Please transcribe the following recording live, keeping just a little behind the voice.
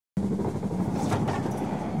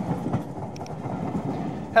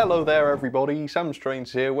Hello there everybody, Sam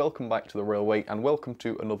Strains here, welcome back to the Railway and welcome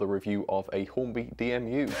to another review of a Hornby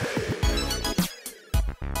DMU.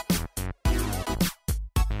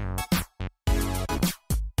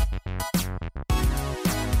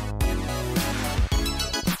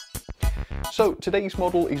 So today's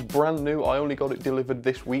model is brand new. I only got it delivered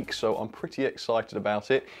this week, so I'm pretty excited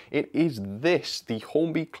about it. It is this, the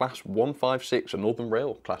Hornby Class 156, a Northern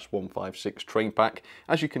Rail Class 156 train pack,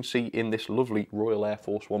 as you can see in this lovely Royal Air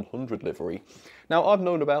Force 100 livery. Now, I've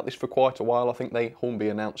known about this for quite a while. I think Hornby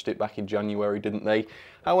announced it back in January, didn't they?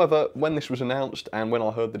 However, when this was announced and when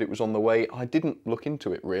I heard that it was on the way, I didn't look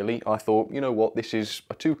into it really. I thought, you know what, this is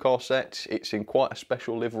a two-car set, it's in quite a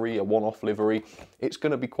special livery, a one-off livery. It's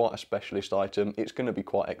going to be quite a specialist item, it's going to be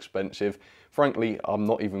quite expensive. Frankly, I'm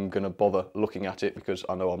not even going to bother looking at it because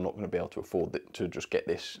I know I'm not going to be able to afford it to just get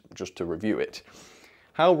this, just to review it.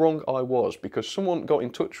 How wrong I was, because someone got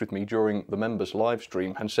in touch with me during the members live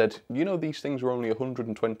stream and said, you know, these things are only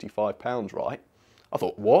 £125, right? I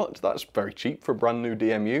thought, what? That's very cheap for a brand new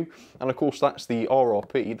DMU. And of course, that's the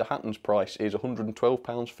RRP. The Hatton's price is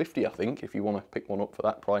 £112.50, I think, if you want to pick one up for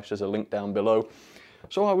that price. There's a link down below.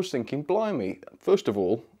 So I was thinking, blimey, first of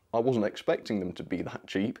all, I wasn't expecting them to be that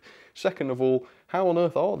cheap. Second of all, how on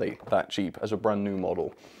earth are they that cheap as a brand new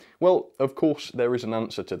model? Well, of course, there is an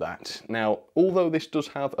answer to that. Now, although this does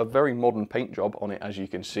have a very modern paint job on it, as you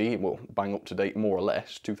can see, well, bang up to date more or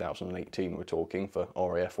less, 2018 we're talking for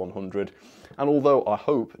RAF100, and although I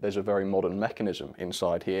hope there's a very modern mechanism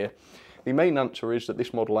inside here, the main answer is that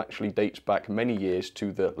this model actually dates back many years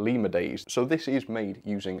to the Lima days, so this is made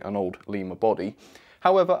using an old Lima body.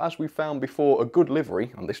 However, as we found before, a good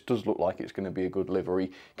livery, and this does look like it's going to be a good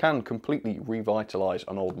livery, can completely revitalise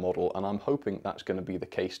an old model, and I'm hoping that's going to be the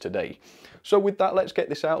case today. So with that, let's get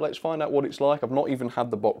this out, let's find out what it's like. I've not even had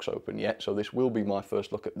the box open yet, so this will be my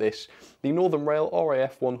first look at this. The Northern Rail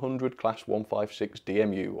RAF100 Class 156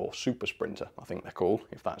 DMU, or Super Sprinter, I think they're called,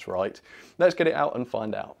 if that's right. Let's get it out and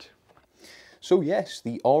find out. So yes,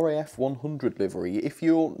 the RAF100 livery. If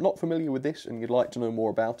you're not familiar with this and you'd like to know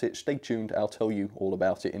more about it, stay tuned, I'll tell you all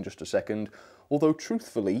about it in just a second. Although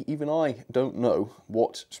truthfully, even I don't know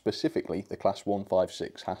what specifically the Class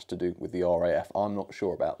 156 has to do with the RAF. I'm not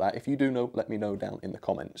sure about that. If you do know, let me know down in the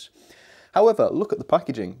comments. However, look at the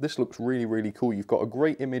packaging. This looks really, really cool. You've got a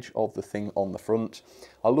great image of the thing on the front.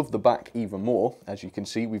 I love the back even more. As you can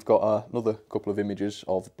see, we've got another couple of images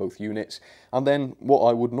of both units. And then what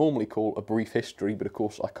I would normally call a brief history, but of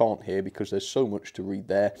course I can't here because there's so much to read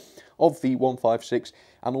there, of the 156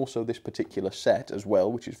 and also this particular set as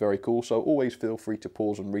well, which is very cool. So always feel free to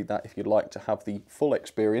pause and read that if you'd like to have the full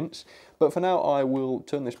experience. But for now, I will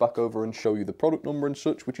turn this back over and show you the product number and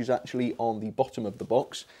such, which is actually on the bottom of the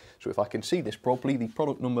box. So if I can see this properly, the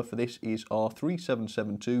product number for this is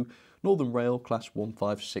R3772 Northern Rail Class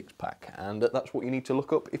 156 pack. And that's what you need to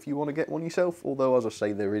look up if you want to get one yourself, although as I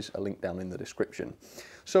say, there is a link down in the description.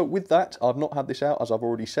 So with that, I've not had this out, as I've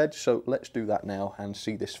already said, so let's do that now and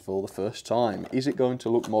see this for the first time. Is it going to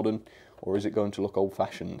look modern or is it going to look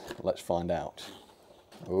old-fashioned? Let's find out.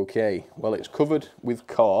 Okay, well, it's covered with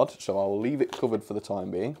card, so I will leave it covered for the time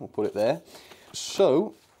being. We'll put it there.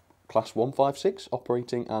 So, Class 156,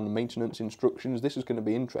 operating and maintenance instructions. This is going to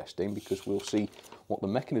be interesting because we'll see what the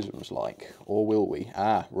mechanism's like, or will we?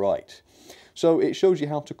 Ah, right. So it shows you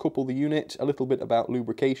how to couple the unit, a little bit about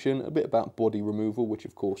lubrication, a bit about body removal, which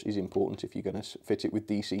of course is important if you're going to fit it with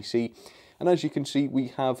DCC. And as you can see, we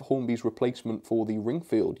have Hornby's replacement for the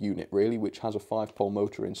Ringfield unit, really, which has a 5-pole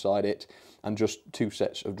motor inside it and just 2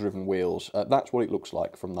 sets of driven wheels. That's what it looks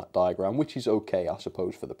like from that diagram, which is okay, I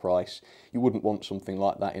suppose, for the price. You wouldn't want something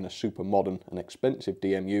like that in a super modern and expensive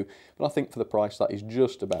DMU, but I think for the price that is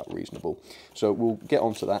just about reasonable. So we'll get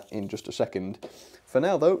onto that in just a second. For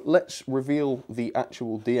now, though, let's reveal the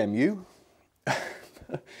actual DMU.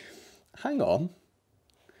 Hang on.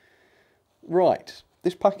 Right.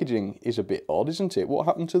 This packaging is a bit odd, isn't it? What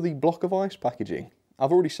happened to the block of ice packaging?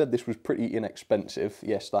 I've already said this was pretty inexpensive.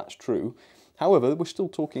 Yes, that's true. However, we're still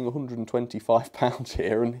talking £125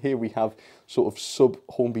 here, and here we have sort of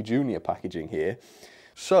sub-Hornby Junior packaging here.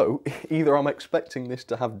 So, either I'm expecting this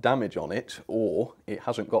to have damage on it, or it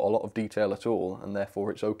hasn't got a lot of detail at all, and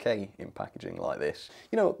therefore it's okay in packaging like this.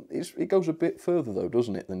 You know, it goes a bit further though,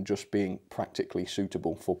 doesn't it, than just being practically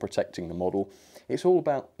suitable for protecting the model. It's all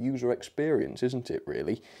about user experience, isn't it,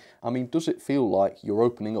 really? I mean, does it feel like you're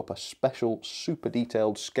opening up a special, super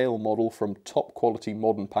detailed scale model from top quality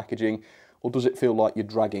modern packaging, or does it feel like you're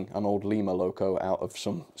dragging an old Lima logo out of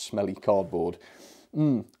some smelly cardboard?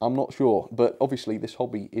 I'm not sure, but obviously this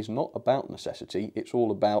hobby is not about necessity. It's all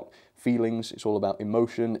about feelings, it's all about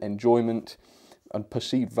emotion, enjoyment. and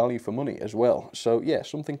perceived value for money as well. So yeah,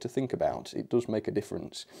 something to think about. It does make a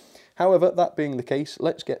difference. However, that being the case,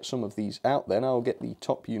 let's get some of these out then. I'll get the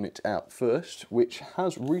top unit out first, which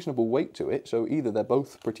has reasonable weight to it. So either they're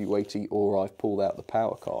both pretty weighty or I've pulled out the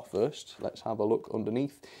power car first. Let's have a look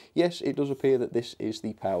underneath. Yes, it does appear that this is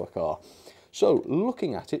the power car. So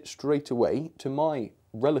looking at it straight away, to my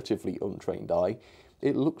relatively untrained eye,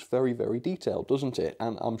 it looks very, very detailed, doesn't it?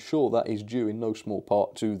 And I'm sure that is due in no small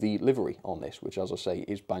part to the livery on this, which, as I say,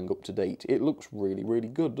 is bang up to date. It looks really, really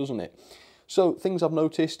good, doesn't it? So things I've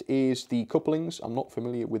noticed is the couplings. I'm not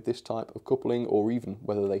familiar with this type of coupling or even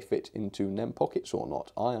whether they fit into NEM pockets or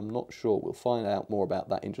not. I am not sure. We'll find out more about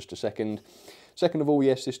that in just a second. Second of all,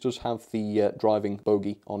 yes, this does have the driving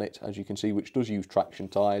bogie on it, as you can see, which does use traction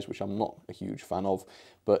tyres, which I'm not a huge fan of.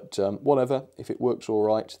 But whatever, if it works all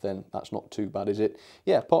right, then that's not too bad, is it?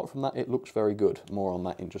 Yeah, apart from that, it looks very good. More on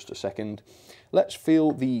that in just a second. Let's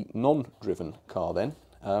feel the non-driven car then.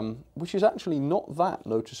 Which is actually not that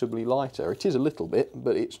noticeably lighter. It is a little bit,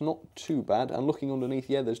 but it's not too bad. And looking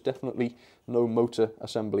underneath, yeah, there's definitely no motor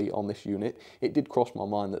assembly on this unit. It did cross my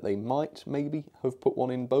mind that they might maybe have put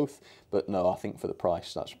one in both, but no, I think for the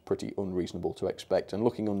price, that's pretty unreasonable to expect. And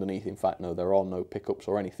looking underneath, in fact, no, there are no pickups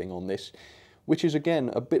or anything on this, which is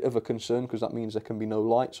again a bit of a concern because that means there can be no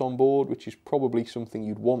lights on board, which is probably something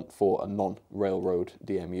you'd want for a non-railroad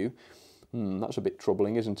DMU. That's a bit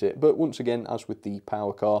troubling, isn't it? But once again, as with the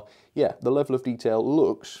power car, yeah, the level of detail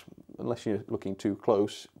looks, unless you're looking too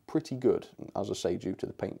close, pretty good, as I say, due to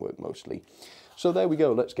the paintwork mostly. So there we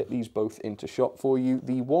go, let's get these both into shot for you.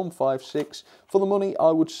 The 156, for the money,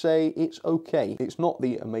 I would say it's okay. It's not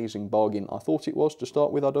the amazing bargain I thought it was to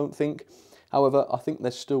start with, I don't think. However, I think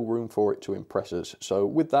there's still room for it to impress us. So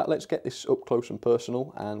with that, let's get this up close and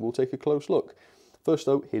personal, and we'll take a close look. First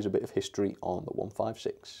though, here's a bit of history on the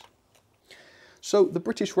 156. So the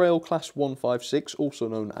British Rail Class 156, also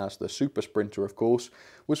known as the Super Sprinter of course,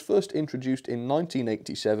 was first introduced in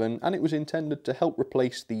 1987 and it was intended to help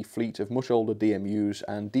replace the fleet of much older DMUs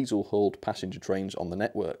and diesel-hulled passenger trains on the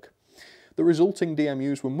network. The resulting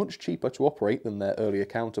DMUs were much cheaper to operate than their earlier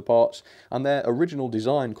counterparts, and their original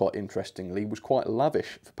design, quite interestingly, was quite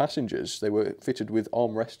lavish for passengers. They were fitted with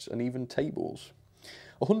armrests and even tables.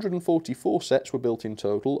 144 sets were built in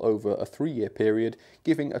total over a 3-year period,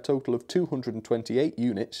 giving a total of 228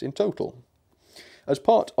 units in total. As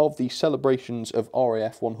part of the celebrations of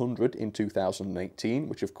RAF100 in 2018,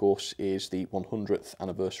 which of course is the 100th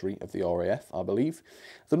anniversary of the RAF, I believe,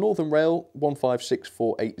 the Northern Rail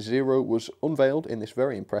 156480 was unveiled in this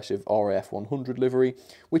very impressive RAF100 livery,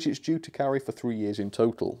 which it's due to carry for 3 years in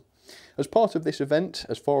total. As part of this event,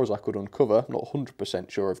 as far as I could uncover, not 100%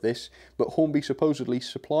 sure of this, but Hornby supposedly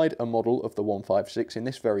supplied a model of the 156 in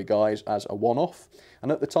this very guise as a one-off,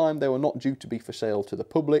 and at the time they were not due to be for sale to the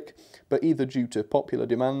public, but either due to popular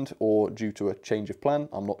demand or due to a change of plan,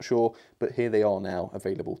 I'm not sure, but here they are now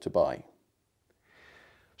available to buy.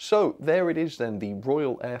 So there it is then, the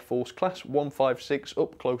Royal Air Force Class 156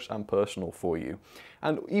 up close and personal for you.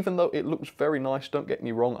 And even though it looks very nice, don't get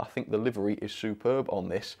me wrong, I think the livery is superb on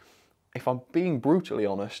this. If I'm being brutally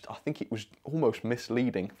honest, I think it was almost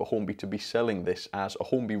misleading for Hornby to be selling this as a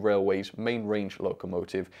Hornby Railways main range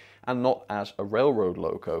locomotive and not as a railroad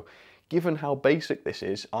loco. Given how basic this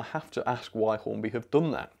is, I have to ask why Hornby have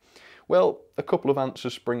done that. Well, a couple of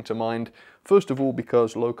answers spring to mind. First of all,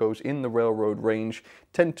 because locos in the railroad range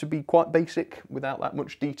tend to be quite basic without that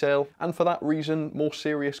much detail, and for that reason more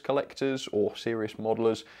serious collectors or serious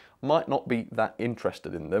modelers might not be that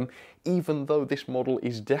interested in them, even though this model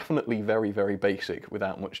is definitely very, very basic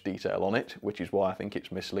without much detail on it, which is why I think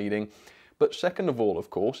it's misleading. But second of all, of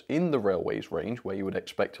course, in the railways range, where you would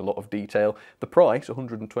expect a lot of detail, the price,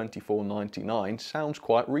 £124.99, sounds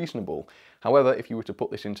quite reasonable. However, if you were to put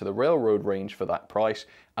this into the railroad range for that price,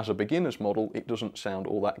 as a beginner's model, it doesn't sound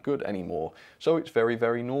all that good anymore. So it's very,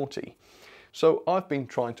 very naughty. So I've been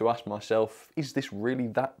trying to ask myself, is this really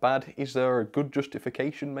that bad? Is there a good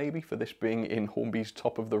justification maybe for this being in Hornby's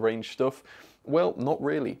top of the range stuff? Well, not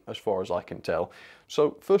really, as far as I can tell.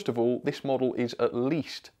 So first of all, this model is at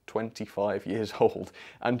least 25 years old.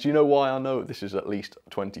 And do you know why I know this is at least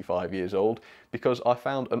 25 years old? Because I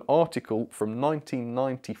found an article from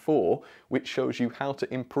 1994 which shows you how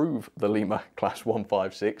to improve the Lima Class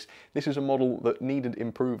 156. This is a model that needed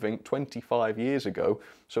improving 25 years ago,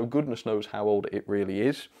 so goodness knows how old it really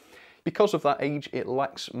is. Because of that age, it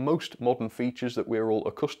lacks most modern features that we're all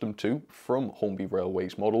accustomed to from Hornby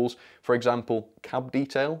Railways models. For example, cab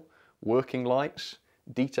detail, working lights,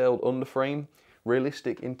 detailed underframe,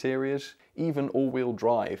 realistic interiors, even all-wheel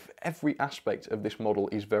drive. Every aspect of this model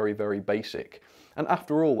is very, very basic. And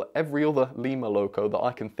after all, every other Lima loco that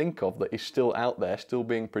I can think of that is still out there, still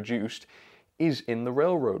being produced, is in the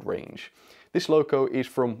railroad range. This loco is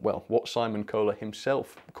from, well, what Simon Kohler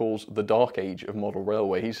himself calls the dark age of model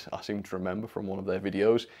railways, I seem to remember from one of their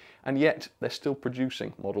videos, and yet they're still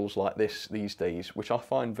producing models like this these days, which I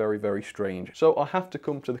find very, very strange. So I have to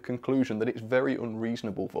come to the conclusion that it's very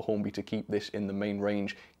unreasonable for Hornby to keep this in the main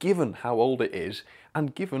range, given how old it is,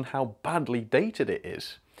 and given how badly dated it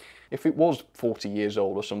is. If it was 40 years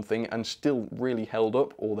old or something and still really held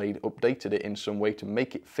up, or they'd updated it in some way to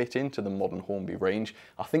make it fit into the modern Hornby range,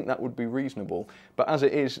 I think that would be reasonable. But as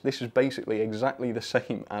it is, this is basically exactly the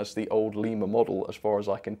same as the old Lima model as far as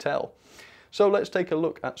I can tell. So let's take a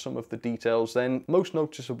look at some of the details then. Most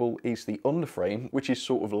noticeable is the underframe, which is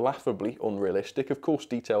sort of laughably unrealistic. Of course,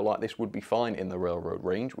 detail like this would be fine in the railroad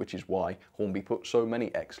range, which is why Hornby put so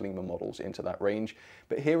many ex-Lima models into that range.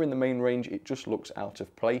 But here in the main range, it just looks out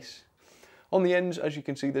of place. On the ends, as you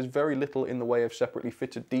can see, there's very little in the way of separately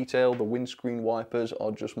fitted detail. The windscreen wipers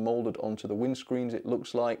are just moulded onto the windscreens, it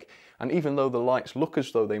looks like. And even though the lights look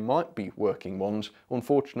as though they might be working ones,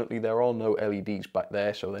 unfortunately there are no LEDs back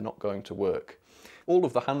there, so they're not going to work. All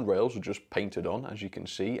of the handrails are just painted on, as you can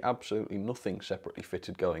see. Absolutely nothing separately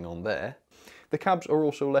fitted going on there. The cabs are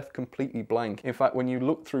also left completely blank. In fact, when you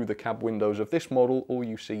look through the cab windows of this model, all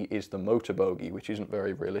you see is the motor bogie, which isn't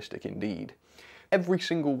very realistic indeed. Every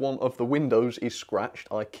single one of the windows is scratched,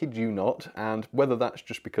 I kid you not, and whether that's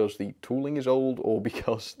just because the tooling is old or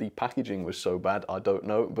because the packaging was so bad, I don't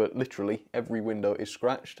know, but literally every window is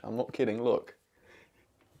scratched. I'm not kidding, look.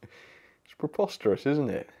 It's preposterous, isn't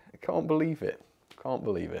it? I can't believe it. Can't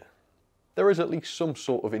believe it. There is at least some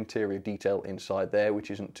sort of interior detail inside there,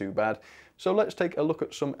 which isn't too bad. So let's take a look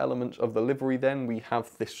at some elements of the livery then. We have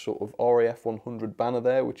this sort of RAF100 banner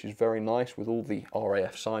there, which is very nice with all the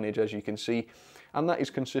RAF signage, as you can see. And that is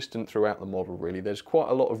consistent throughout the model, really. There's quite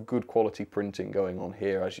a lot of good quality printing going on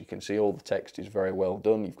here. As you can see, all the text is very well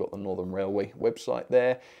done. You've got the Northern Railway website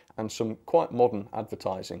there and some quite modern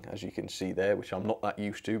advertising, as you can see there, which I'm not that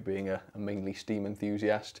used to, being a mainly steam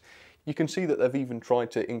enthusiast. You can see that they've even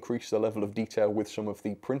tried to increase the level of detail with some of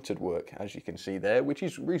the printed work, as you can see there, which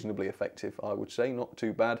is reasonably effective, I would say, not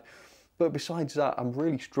too bad. But besides that, I'm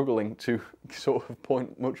really struggling to sort of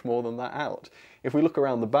point much more than that out. If we look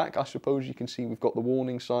around the back, I suppose you can see we've got the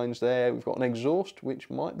warning signs there. We've got an exhaust, which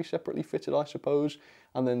might be separately fitted, I suppose.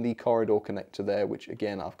 And then the corridor connector there, which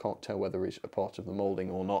again, I can't tell whether is a part of the moulding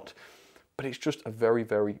or not. But it's just a very,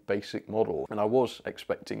 very basic model, and I was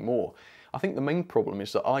expecting more. I think the main problem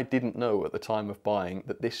is that I didn't know at the time of buying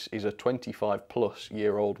that this is a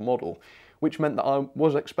 25-plus-year-old model, which meant that I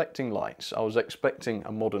was expecting lights, I was expecting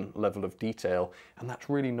a modern level of detail, and that's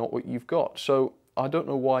really not what you've got. So I don't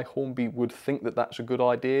know why Hornby would think that that's a good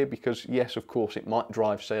idea, because yes, of course, it might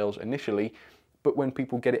drive sales initially, but when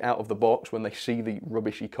people get it out of the box, when they see the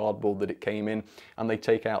rubbishy cardboard that it came in, and they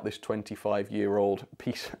take out this 25-year-old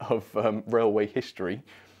piece of railway history,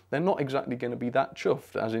 they're not exactly going to be that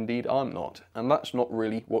chuffed, as indeed I'm not. And that's not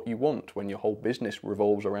really what you want when your whole business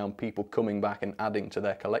revolves around people coming back and adding to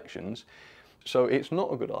their collections. So it's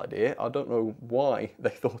not a good idea. I don't know why they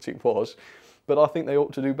thought it was, but I think they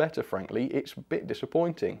ought to do better, frankly. It's a bit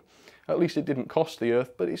disappointing. At least it didn't cost the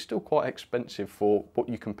earth, but it's still quite expensive for what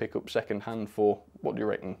you can pick up second hand for, what do you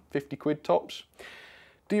reckon, 50 quid tops?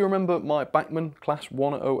 Do you remember my Bachmann Class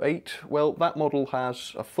 108? Well, that model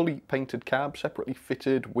has a fully painted cab, separately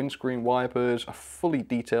fitted windscreen wipers, a fully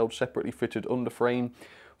detailed, separately fitted underframe,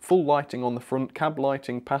 full lighting on the front, cab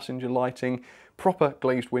lighting, passenger lighting, proper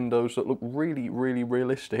glazed windows that look really, really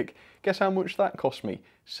realistic. Guess how much that cost me?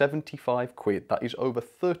 75 quid. That is over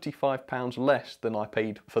 £35 less than I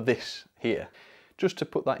paid for this here. Just to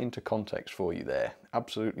put that into context for you there.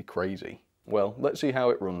 Absolutely crazy. Well, let's see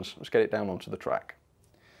how it runs. Let's get it down onto the track.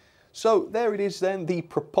 So there it is then, the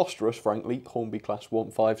preposterous, frankly, Hornby Class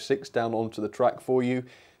 156 down onto the track for you.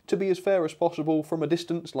 To be as fair as possible from a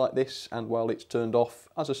distance like this, and while it's turned off,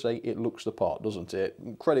 as I say, it looks the part, doesn't it?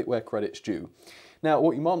 Credit where credit's due. Now,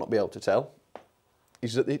 what you might not be able to tell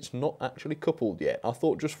is that it's not actually coupled yet. I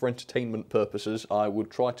thought just for entertainment purposes, I would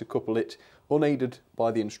try to couple it unaided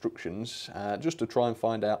by the instructions, just to try and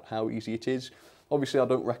find out how easy it is. Obviously, I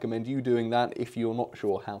don't recommend you doing that if you're not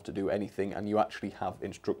sure how to do anything and you actually have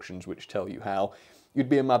instructions which tell you how. You'd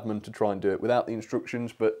be a madman to try and do it without the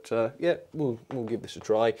instructions, but yeah, we'll give this a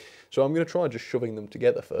try. So I'm going to try just shoving them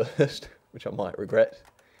together first, which I might regret.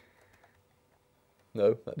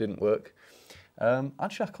 No, that didn't work.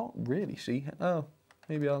 Actually, I can't really see. Oh,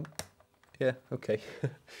 maybe I'll... Yeah, okay.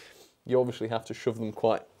 You obviously have to shove them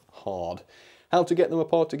quite hard. How to get them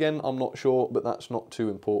apart again, I'm not sure, but that's not too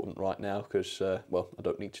important right now because, well, I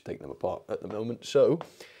don't need to take them apart at the moment. So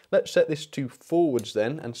let's set this to forwards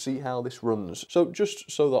then and see how this runs. So just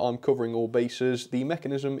so that I'm covering all bases, the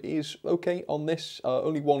mechanism is okay on this.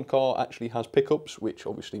 Only one car actually has pickups, which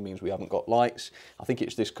obviously means we haven't got lights. I think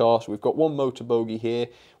it's this car. So we've got one motor bogie here.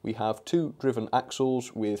 We have 2 driven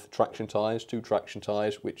axles with traction tyres, 2 traction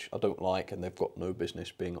tyres, which I don't like, and they've got no business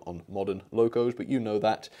being on modern locos, but you know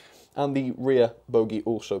that. And the rear bogie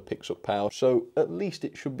also picks up power, so at least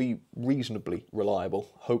it should be reasonably reliable,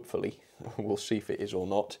 hopefully. We'll see if it is or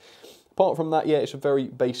not. Apart from that, yeah, it's a very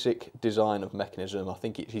basic design of mechanism. I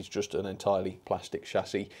think it is just an entirely plastic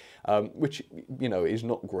chassis, which, you know, is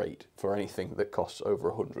not great for anything that costs over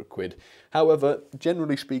 100 quid. However,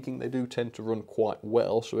 generally speaking, they do tend to run quite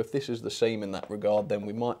well, so if this is the same in that regard, then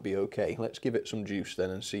we might be okay. Let's give it some juice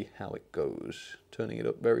then and see how it goes. Turning it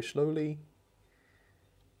up very slowly.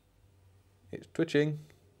 It's twitching.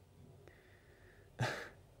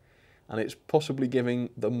 And it's possibly giving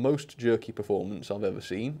the most jerky performance I've ever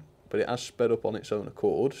seen, but it has sped up on its own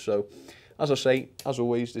accord. So, as I say, as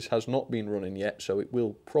always, this has not been running yet, so it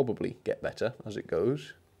will probably get better as it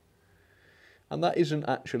goes. And that isn't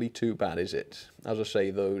actually too bad, is it? As I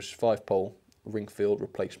say, those 5-pole ring-field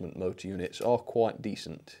replacement motor units are quite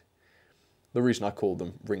decent. The reason I call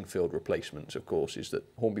them ring-field replacements, of course, is that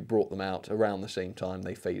Hornby brought them out around the same time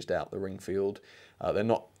they phased out the ring-field. They're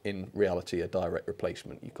not, in reality, a direct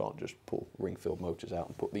replacement. You can't just pull ring-field motors out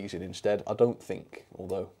and put these in instead, I don't think,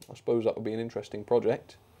 although I suppose that would be an interesting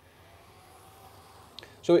project.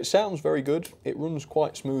 So it sounds very good. It runs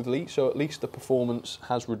quite smoothly, so at least the performance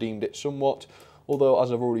has redeemed it somewhat. Although,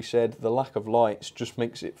 as I've already said, the lack of lights just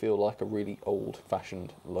makes it feel like a really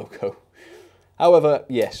old-fashioned loco. However,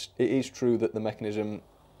 yes, it is true that the mechanism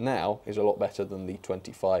now is a lot better than the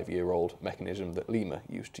 25-year-old mechanism that Lima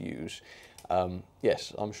used to use.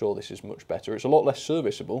 Yes, I'm sure this is much better. It's a lot less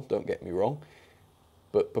serviceable, don't get me wrong,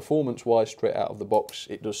 but performance-wise, straight out of the box,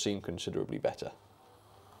 it does seem considerably better.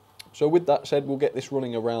 So with that said, we'll get this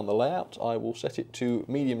running around the layout. I will set it to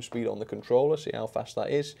medium speed on the controller, see how fast that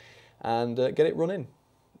is, and get it running.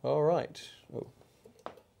 All right. Oh.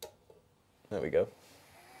 There we go.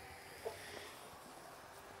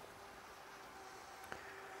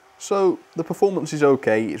 So the performance is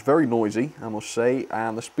okay. It's very noisy, I must say,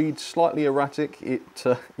 and the speed's slightly erratic. It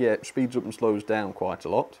speeds up and slows down quite a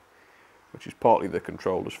lot, which is partly the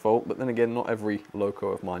controller's fault, but then again, not every loco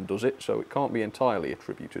of mine does it, so it can't be entirely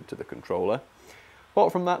attributed to the controller.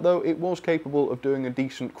 Apart from that though, it was capable of doing a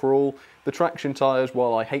decent crawl. The traction tyres,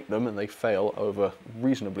 while I hate them and they fail over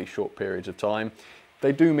reasonably short periods of time,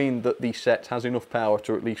 they do mean that the set has enough power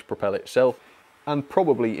to at least propel itself, and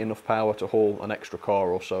probably enough power to haul an extra car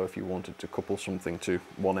or so if you wanted to couple something to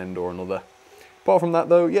one end or another. Apart from that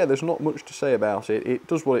though, yeah, there's not much to say about it. It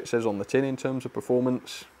does what it says on the tin in terms of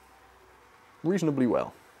performance reasonably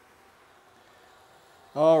well.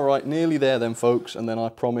 Alright, nearly there then folks, and then I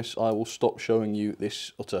promise I will stop showing you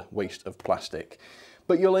this utter waste of plastic.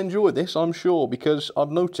 But you'll enjoy this, I'm sure, because I've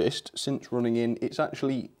noticed since running in, it's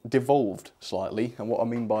actually devolved slightly, and what I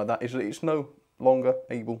mean by that is that it's no longer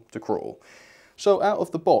able to crawl. So out of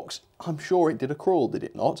the box, I'm sure it did a crawl, did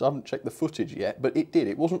it not? I haven't checked the footage yet, but it did.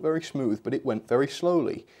 It wasn't very smooth, but it went very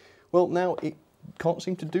slowly. Well, now it can't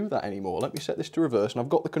seem to do that anymore. Let me set this to reverse, and I've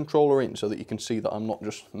got the controller in so that you can see that I'm not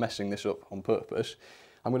just messing this up on purpose.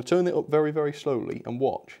 I'm going to turn it up very, very slowly and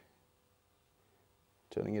watch.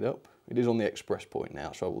 Turning it up. It is on the express point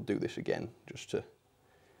now, so I will do this again just to...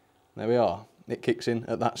 There we are. It kicks in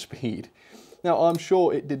at that speed. Now, I'm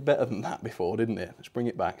sure it did better than that before, didn't it? Let's bring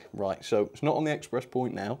it back. Right, so it's not on the express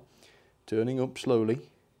point now. Turning up slowly.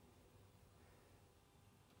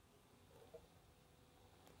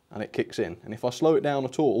 And it kicks in. And if I slow it down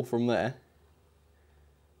at all from there,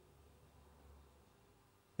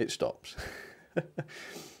 it stops.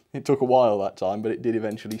 It took a while that time, but it did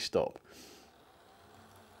eventually stop.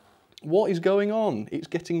 What is going on? It's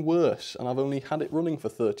getting worse, and I've only had it running for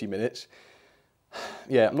 30 minutes.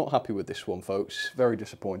 Yeah, I'm not happy with this one, folks. Very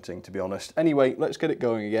disappointing, to be honest. Anyway, let's get it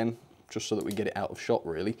going again, just so that we get it out of shot,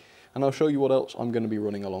 really. And I'll show you what else I'm going to be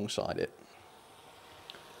running alongside it.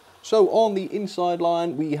 So, on the inside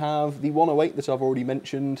line, we have the 108 that I've already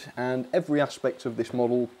mentioned, and every aspect of this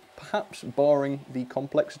model, perhaps barring the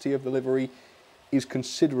complexity of the livery, is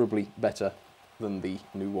considerably better than the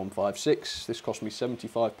new 156. This cost me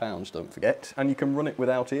 £75, don't forget. And you can run it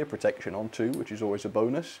without ear protection on too, which is always a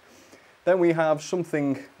bonus. Then we have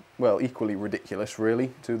something, well, equally ridiculous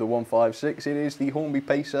really to the 156. It is the Hornby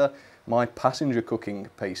Pacer, my passenger cooking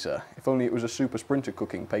pacer. If only it was a Super Sprinter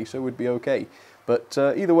cooking pacer, would be okay. But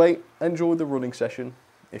either way, enjoy the running session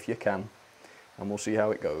if you can. and we'll see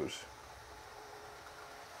how it goes.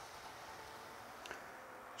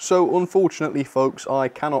 So unfortunately folks, I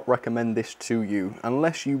cannot recommend this to you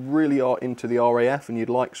unless you really are into the RAF and you'd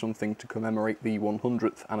like something to commemorate the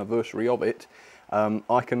 100th anniversary of it.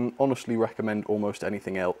 I can honestly recommend almost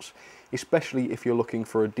anything else, especially if you're looking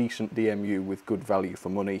for a decent DMU with good value for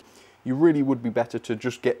money. You really would be better to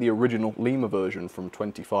just get the original Lima version from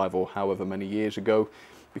 25 or however many years ago,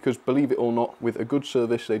 because believe it or not, with a good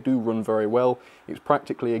service they do run very well. It's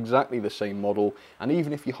practically exactly the same model, and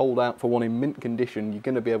even if you hold out for one in mint condition, you're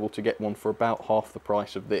going to be able to get one for about half the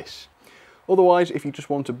price of this. Otherwise, if you just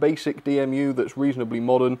want a basic DMU that's reasonably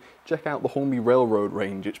modern, check out the Hornby Railroad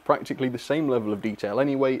range. It's practically the same level of detail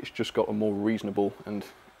anyway, it's just got a more reasonable and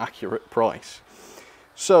accurate price.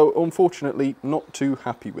 So, unfortunately, not too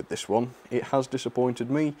happy with this one. It has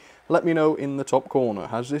disappointed me. Let me know in the top corner,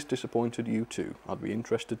 has this disappointed you too? I'd be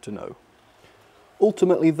interested to know.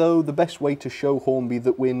 Ultimately though, the best way to show Hornby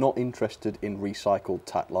that we're not interested in recycled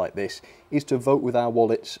tat like this is to vote with our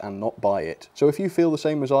wallets and not buy it. So if you feel the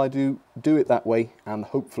same as I do, do it that way, and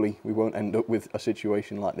hopefully we won't end up with a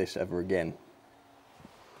situation like this ever again.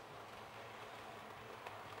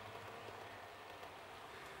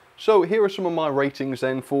 So here are some of my ratings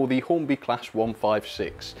then for the Hornby Class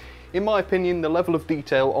 156. In my opinion, the level of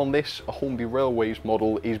detail on this Hornby Railways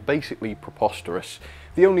model is basically preposterous.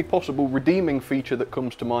 The only possible redeeming feature that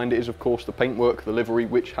comes to mind is of course the paintwork, the livery,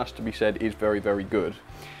 which has to be said is very, very good.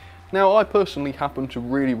 Now I personally happen to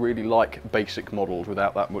really like basic models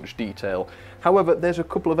without that much detail. However, there's a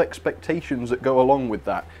couple of expectations that go along with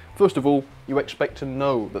that. First of all, you expect to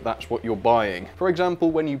know that that's what you're buying. For example,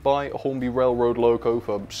 when you buy a Hornby Railroad loco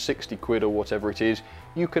for 60 quid or whatever it is,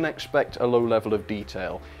 you can expect a low level of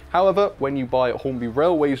detail. However, when you buy a Hornby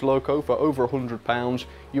Railways loco for over £100,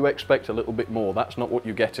 you expect a little bit more. That's not what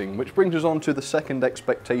you're getting, which brings us on to the second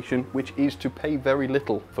expectation, which is to pay very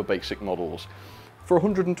little for basic models. For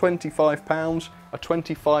 £125, a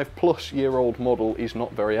 25+ year old model is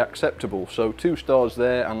not very acceptable, so 2 stars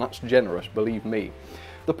there, and that's generous, believe me.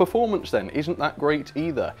 The performance then isn't that great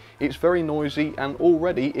either. It's very noisy, and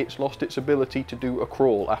already it's lost its ability to do a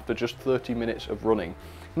crawl after just 30 minutes of running.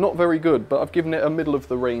 Not very good, but I've given it a middle of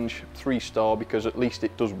the range 3-star because at least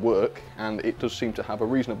it does work, and it does seem to have a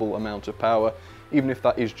reasonable amount of power, even if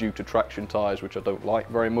that is due to traction tyres, which I don't like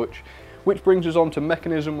very much. Which brings us on to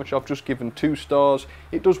mechanism, which I've just given 2 stars.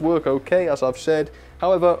 It does work okay, as I've said.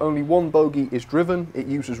 However, only one bogie is driven. It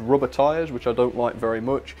uses rubber tyres, which I don't like very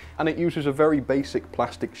much, and it uses a very basic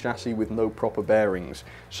plastic chassis with no proper bearings.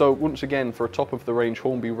 So once again, for a top-of-the-range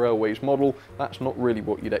Hornby Railways model, that's not really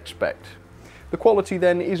what you'd expect. The quality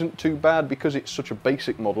then isn't too bad because it's such a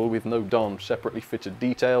basic model with no darn separately fitted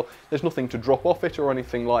detail. There's nothing to drop off it or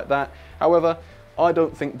anything like that. However, I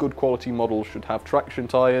don't think good quality models should have traction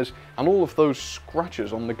tyres, and all of those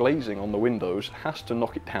scratches on the glazing on the windows has to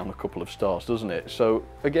knock it down a couple of stars, doesn't it? So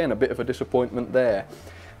again, a bit of a disappointment there.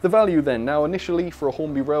 The value then, now initially for a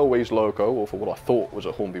Hornby Railways loco, or for what I thought was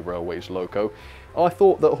a Hornby Railways loco, I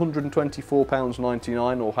thought that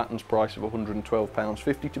 £124.99 or Hatton's price of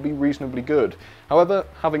 £112.50 to be reasonably good. However,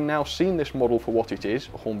 having now seen this model for what it is,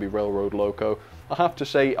 a Hornby Railroad loco, I have to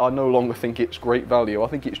say I no longer think it's great value. I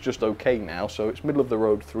think it's just okay now, so it's middle of the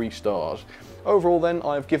road 3 stars. Overall then,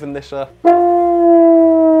 I've given this a...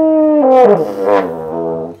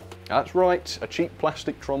 That's right, a cheap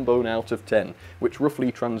plastic trombone out of 10, which roughly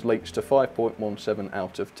translates to 5.17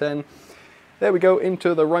 out of 10. There we go,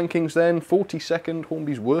 into the rankings then. 42nd,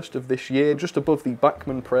 Hornby's worst of this year, just above the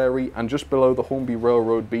Bachman Prairie and just below the Hornby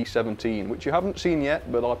Railroad B17, which you haven't seen yet,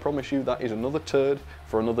 but I promise you that is another turd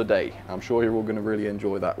for another day. I'm sure you're all going to really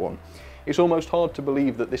enjoy that one. It's almost hard to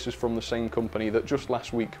believe that this is from the same company that just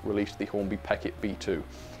last week released the Hornby Peckett B2.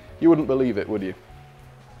 You wouldn't believe it, would you?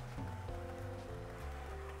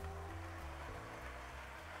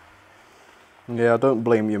 Yeah, I don't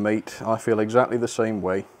blame you, mate. I feel exactly the same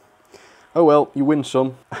way. Oh well, you win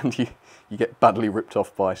some, and you get badly ripped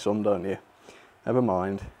off by some, don't you? Never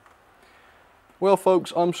mind. Well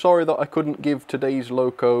folks, I'm sorry that I couldn't give today's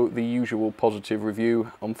loco the usual positive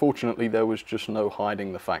review. Unfortunately, there was just no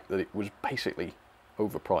hiding the fact that it was basically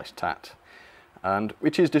overpriced tat. And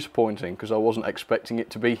which is disappointing, because I wasn't expecting it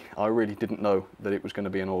to be. I really didn't know that it was going to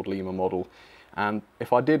be an old Lima model. And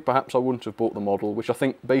if I did, perhaps I wouldn't have bought the model, which I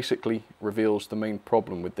think basically reveals the main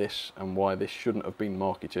problem with this and why this shouldn't have been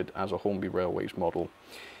marketed as a Hornby Railways model.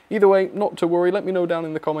 Either way, not to worry, let me know down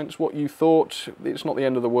in the comments what you thought. It's not the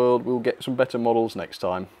end of the world, we'll get some better models next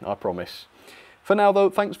time, I promise. For now though,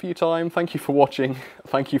 thanks for your time, thank you for watching,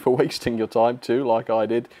 thank you for wasting your time too, like I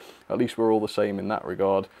did. At least we're all the same in that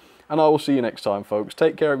regard. And I will see you next time folks,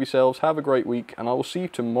 take care of yourselves, have a great week, and I will see you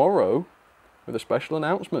tomorrow with a special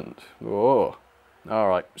announcement. Oh, all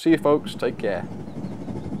right. See you folks. Take care.